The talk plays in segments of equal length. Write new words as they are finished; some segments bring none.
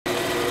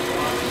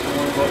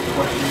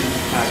question in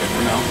the packet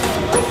for now.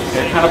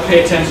 Okay, kind of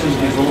pay attention to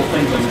these little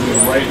things I'm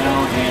doing right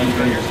now and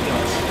during your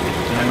class.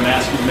 And I'm going to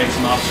ask you to make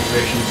some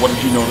observations. What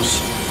did you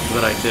notice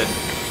that I did?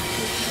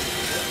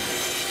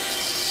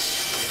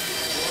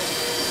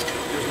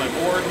 Here's my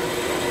board.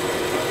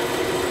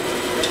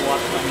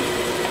 Watch my knee.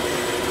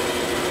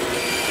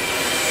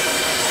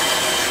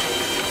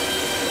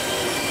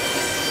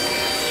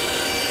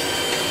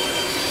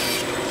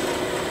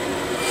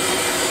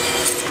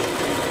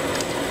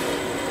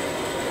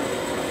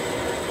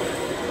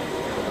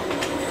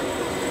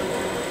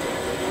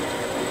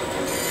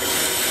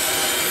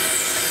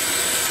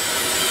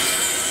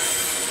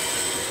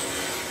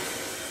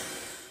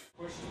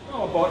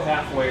 About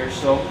halfway or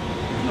so,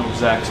 there's no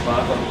exact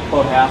spot, but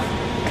about half.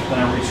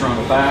 Then I reach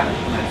around the back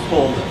and I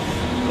pulled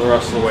the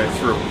rest of the way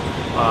through.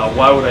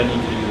 Why would I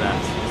need to do that?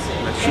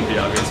 That should be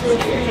obvious.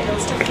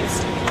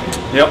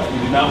 Yep, we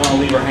do not want to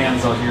leave our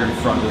hands out here in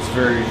front. It's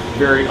very,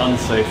 very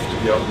unsafe to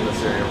be out in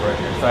this area right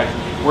here. In fact,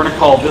 we're going to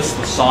call this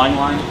the sawing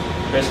line.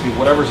 Basically,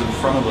 whatever's in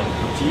front of the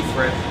teeth,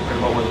 right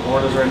about where the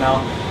board is right now,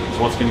 is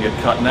what's going to get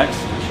cut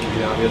next. It should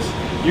be obvious.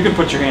 You can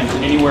put your hands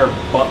anywhere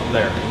but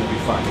there, and you'll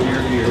be fine.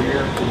 Here, here,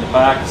 here. In the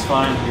back is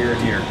fine. Here,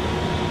 here.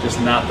 Just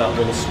not that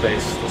little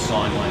space, the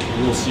sawing line.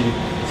 You will see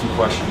some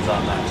questions on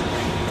that.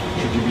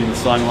 Should you be in the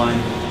sawing line?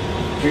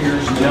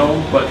 Fingers,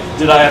 no. But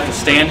did I have to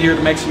stand here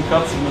to make some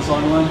cuts in the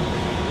sawing line?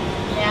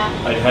 Yeah.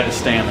 I had to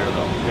stand there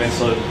though. Okay,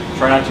 so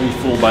try not to be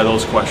fooled by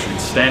those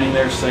questions. Standing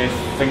there safe,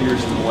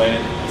 fingers in the way,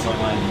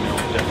 sawing line, no,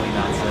 definitely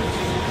not safe.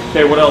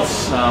 Okay, what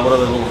else? What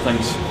other little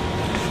things?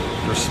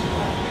 There's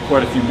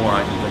quite a few more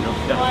I can think of.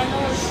 Yeah. Well, I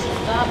noticed the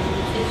stop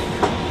is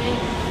big.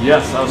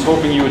 Yes, I was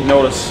hoping you would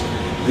notice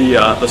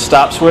the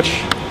stop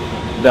switch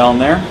down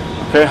there.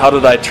 Okay, how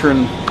did I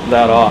turn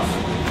that off?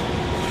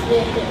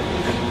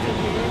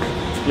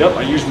 Yep,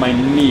 I used my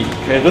knee.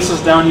 Okay, this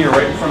is down here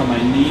right in front of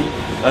my knee.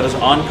 That is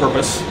on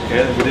purpose.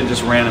 Okay, we didn't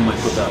just randomly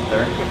put that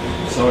there.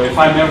 So if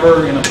I'm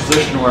ever in a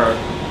position where,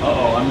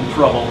 uh-oh, I'm in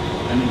trouble,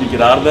 I need to get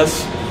out of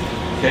this,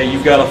 okay,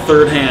 you've got a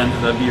third hand,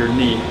 that'd be your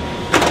knee,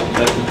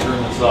 that can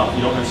turn this off.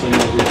 You don't necessarily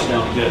need to reach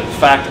down and get it. In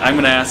fact, I'm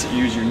going to ask that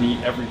you use your knee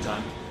every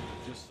time.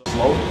 Just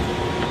slow.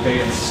 Okay,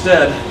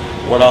 instead,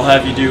 what I'll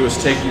have you do is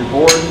take your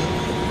board,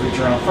 reach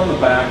around from the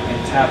back, and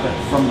tap it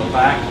from the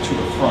back to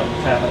the front.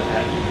 Tap it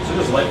at you. So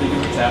just lightly give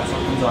it a tap so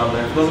it comes out of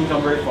there. If it doesn't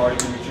come very far, you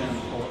can reach in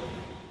and pull it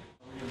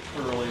really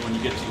thoroughly when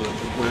you get to the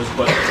quiz.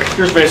 But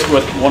here's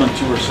basically what 1 and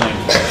 2 are saying.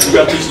 We've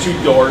got these two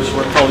doors.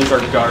 We're going to call these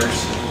our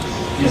guards.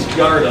 These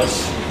guard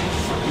us,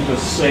 keep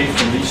us safe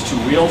from these two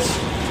wheels.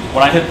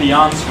 When I hit the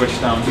on switch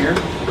down here,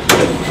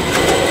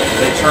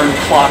 they turn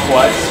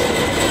clockwise.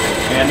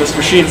 And this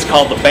machine is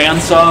called the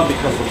bandsaw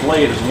because the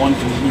blade is one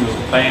continuous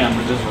band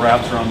that just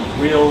wraps around the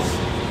wheels,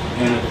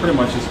 and it pretty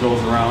much just goes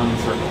around in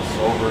circles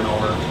over and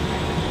over.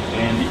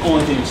 And the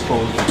only thing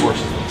exposed, of course,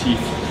 is the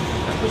teeth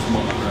at this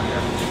moment right here.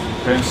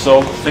 Okay,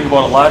 so think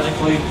about it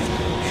logically.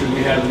 Should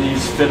we have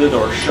these fitted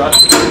or shut?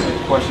 Like the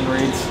question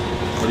reads.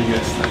 What do you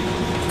guys think?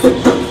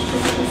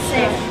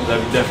 Safe.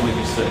 That would definitely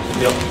be safe.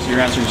 Yep. So you're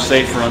answering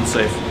safe or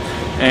unsafe.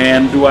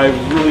 And do I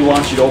really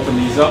want you to open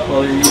these up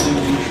while you're using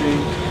the machine?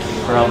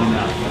 Probably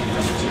not.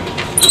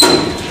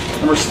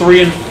 Numbers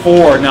 3 and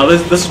 4. Now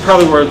this is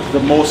probably where the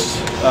most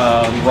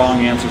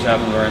wrong answers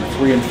happen. Are in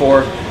 3 and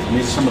 4, and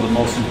these are some of the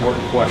most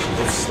important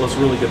questions. Let's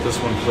really get this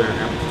one clear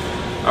here.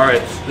 All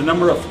right, the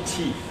number of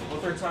teeth.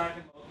 What they're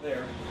talking about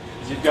there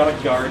is you've got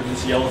a guard,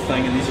 this yellow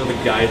thing, and these are the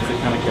guides that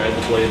kind of guide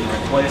the blade in the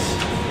right place.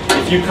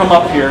 If you come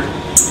up here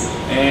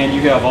and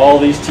you have all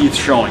these teeth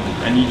showing,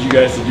 I need you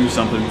guys to do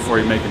something before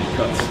you make any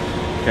cuts.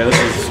 Okay, this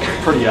is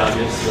pretty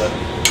obvious that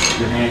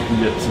your hand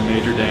can get some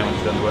major damage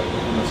done to it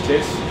in this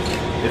case.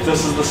 If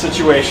this is the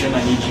situation,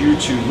 I need you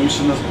to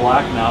loosen this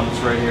black knob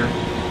that's right here.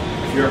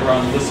 If you're ever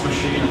on this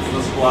machine, it's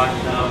this black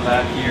knob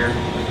back here,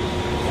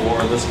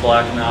 or this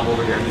black knob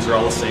over here. These are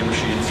all the same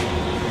machines.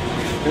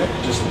 Okay.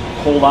 Just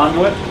hold on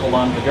to it, hold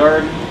on to the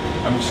guard.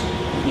 I'm just,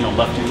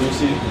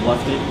 lefty-loosey,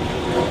 lefty.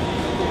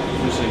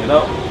 Loosening it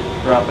up,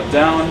 drop it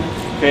down.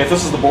 Okay, if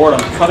this is the board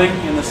I'm cutting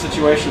in this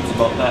situation, it's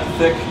about that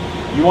thick.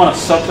 You want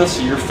to set this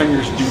so your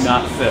fingers do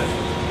not fit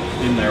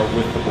in there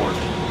with the board.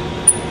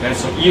 Okay,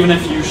 so even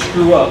if you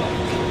screw up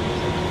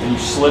and you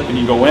slip and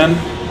you go in,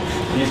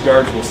 these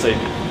guards will save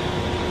you.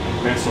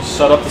 Okay, so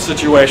set up the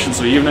situation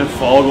so even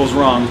if all goes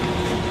wrong,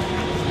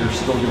 you're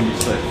still going to be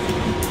safe.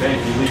 Okay,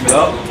 if you leave it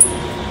up,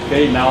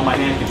 okay, now my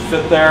hand can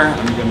fit there,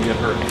 I'm going to get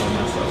hurt if I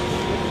mess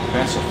up.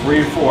 Okay, so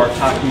 3 and 4 are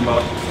talking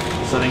about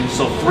setting,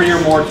 so 3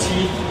 or more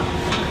teeth.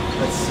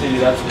 Let's see,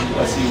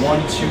 I see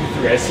 1,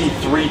 2, 3. I see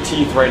 3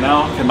 teeth right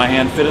now. Can my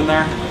hand fit in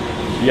there?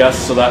 Yes,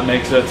 so that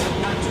makes it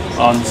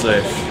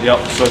unsafe.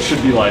 Yep, so it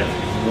should be like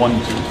 1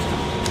 tooth,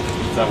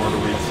 if that were to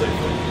read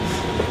safely.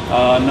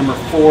 Number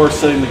 4,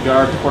 setting the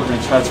guard, quarter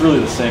inch. That's really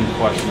the same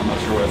question. I'm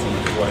not sure why it's in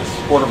there twice.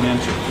 Quarter of an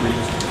inch or 3.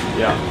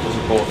 Yeah, those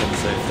are both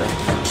unsafe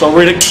there. So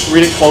read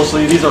it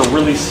closely. These are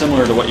really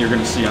similar to what you're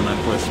going to see on that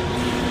quiz.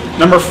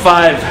 Number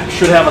 5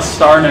 should have a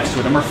star next to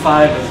it. Number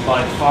 5 is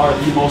by far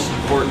the most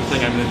important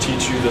thing I'm going to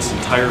teach you this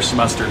entire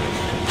semester.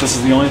 This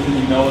is the only thing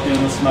you know at the end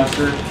of the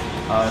semester.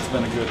 It's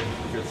been a good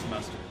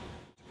semester.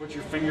 Put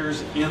your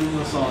fingers in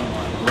the sawing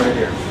line, right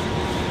here.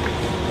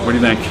 What do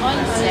you think?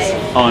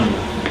 Unsafe.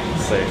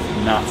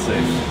 Unsafe, not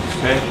safe.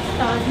 Okay.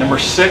 Number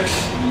 6.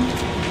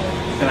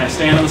 Can I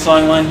stand in the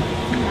sawing line? Of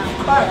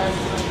course.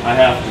 I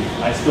have to.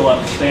 I still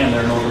have to stand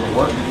there in order to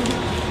work.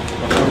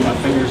 But putting my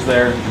fingers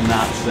there,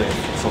 not safe.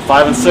 So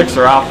 5 and 6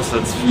 are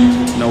opposites.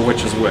 Know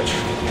which is which.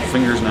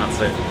 Fingers not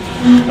safe.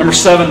 Number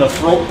 7, the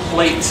throat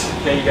plate.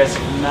 Okay, you guys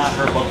have not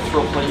heard about the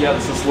throat plate yet.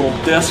 It's this little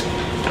disc.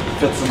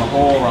 Fits in the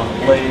hole around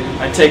the blade.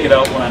 I take it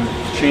out when I'm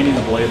chaining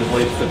the blade. The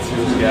blade fits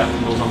through this gap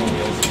and goes on the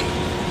wheels.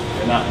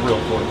 Okay, not real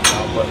important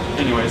now, but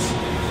anyways,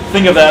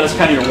 think of that as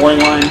kind of your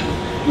warning line.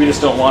 We just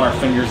don't want our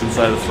fingers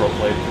inside the throat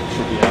plate. It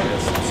should be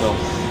obvious. So,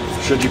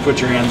 should you put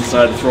your hands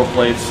inside the throat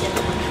plates?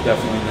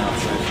 Definitely not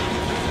safe.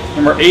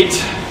 Number 8,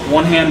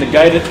 one hand to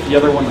guide it, the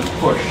other one to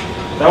push.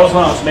 That was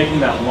when I was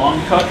making that long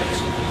cut.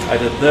 I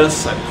did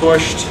this, I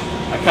pushed,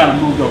 I kind of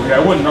moved over here. I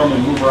wouldn't normally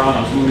move around,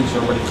 I was moving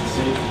so everybody could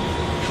see.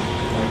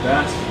 Like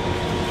that.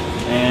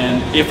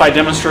 And if I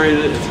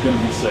demonstrated it, it's going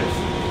to be safe.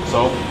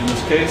 So, in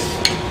this case,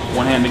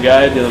 one hand to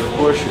guide, the other to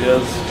push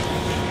is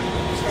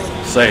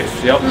safe.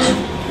 Yep.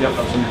 Yep,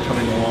 that's when you're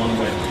cutting the long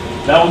way.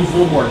 That one's a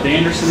little more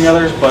dangerous than the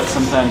others, but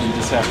sometimes you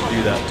just have to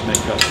do that to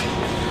make cuts.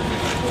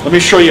 Let me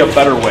show you a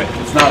better way.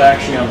 It's not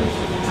actually on the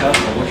test.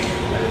 I wish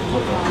I did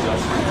flip it on the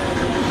test.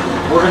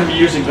 We're going to be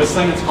using this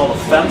thing. It's called a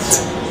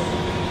fence.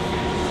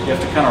 You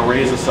have to kind of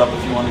raise this up if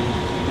you want to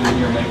in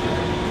here make your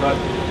cut.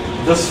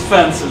 This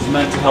fence is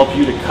meant to help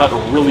you to cut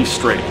really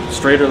straight,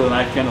 straighter than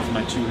I can with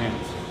my 2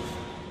 hands.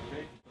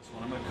 Okay, this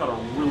one, I'm going to cut a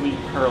really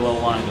parallel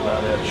line to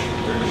that edge.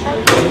 Very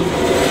straight.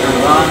 Turn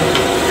it on,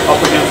 up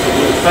against the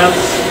blue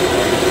fence.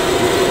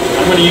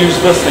 I'm going to use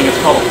this thing. It's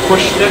called a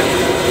push stick.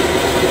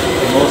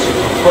 Most of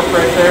the hook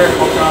right there,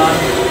 hook on.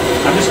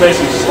 I'm just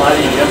basically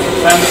sliding against the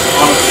fence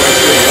on its way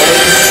through the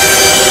blade.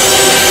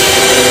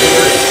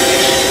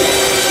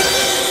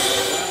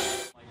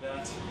 Like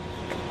that.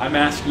 I'm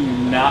asking you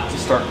not to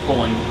start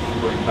pulling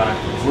and going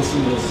backwards.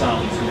 Listen to the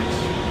sound this makes.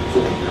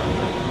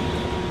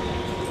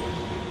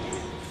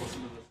 Listen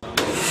to the sound.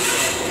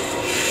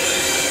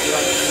 You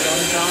like the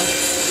wheeling sound?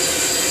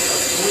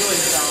 That's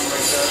wheeling sound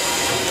right there.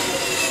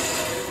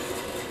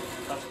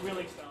 That's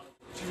wheeling sound.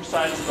 2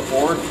 sides of the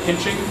board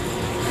pinching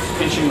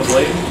the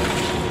blade.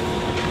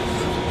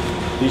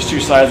 These 2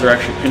 sides are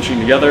actually pinching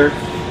together.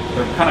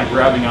 They're kind of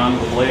grabbing onto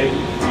the blade,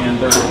 and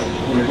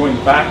when you're going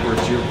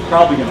backwards, you're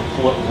probably going to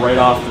pull it right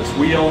off this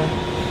wheel,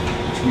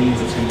 which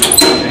means it's going to get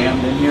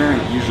jammed in here,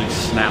 and it usually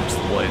snaps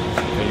the blade.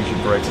 It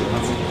usually breaks it.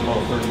 That's about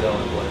a $30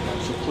 blade.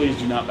 So please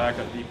do not back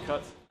on deep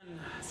cuts. It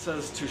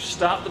says to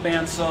stop the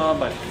bandsaw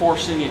by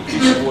forcing a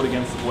piece of wood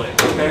against the blade.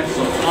 Okay,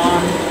 so it's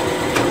on.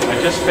 I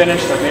just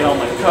finished. I made all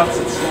my cuts.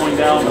 It's slowing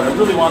down, but I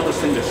really want this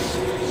thing to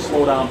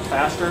slow down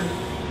faster.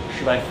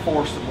 Should I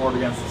force the board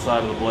against the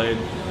side of the blade?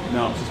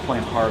 No, it's just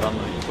playing hard on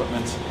the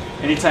equipment.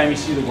 Anytime you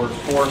see the word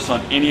force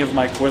on any of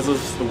my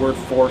quizzes, the word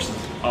force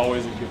is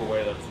always a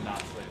giveaway that it's not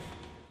safe.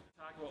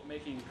 Talk about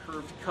making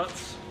curved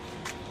cuts.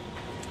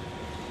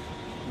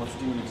 Let's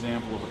do an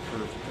example of a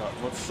curved cut.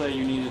 Let's say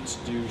you needed to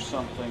do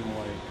something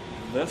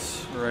like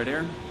this right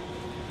here.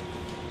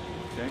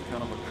 Okay,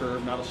 kind of a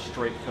curve, not a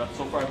straight cut.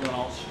 So far I've done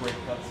all straight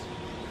cuts.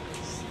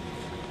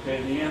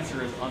 Okay, the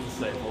answer is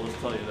unsafe. I'll just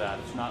tell you that.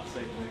 It's not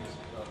safe to make a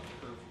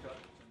curved cut.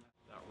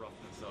 That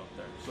roughness out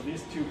there. So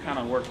these 2 kind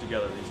of work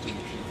together, these 2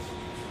 machines.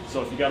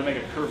 So if you got to make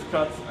a curved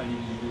cut, I need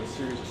you to do a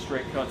series of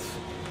straight cuts.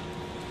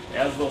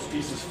 As those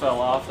pieces fell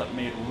off, that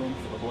made room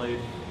for the blade,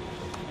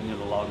 and it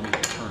allowed me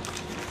to turn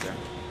right there.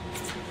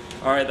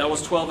 All right, that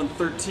was 12 and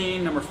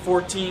 13. Number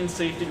 14,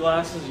 safety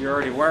glasses. You're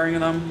already wearing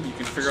them. You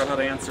can figure out how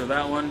to answer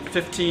that one.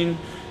 15,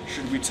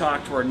 should we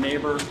talk to our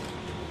neighbor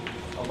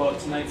about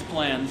tonight's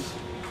plans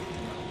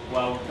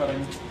while we're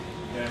cutting?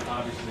 And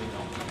obviously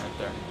no, right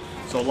there.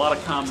 So a lot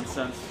of common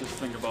sense, just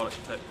think about it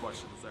type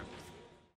questions.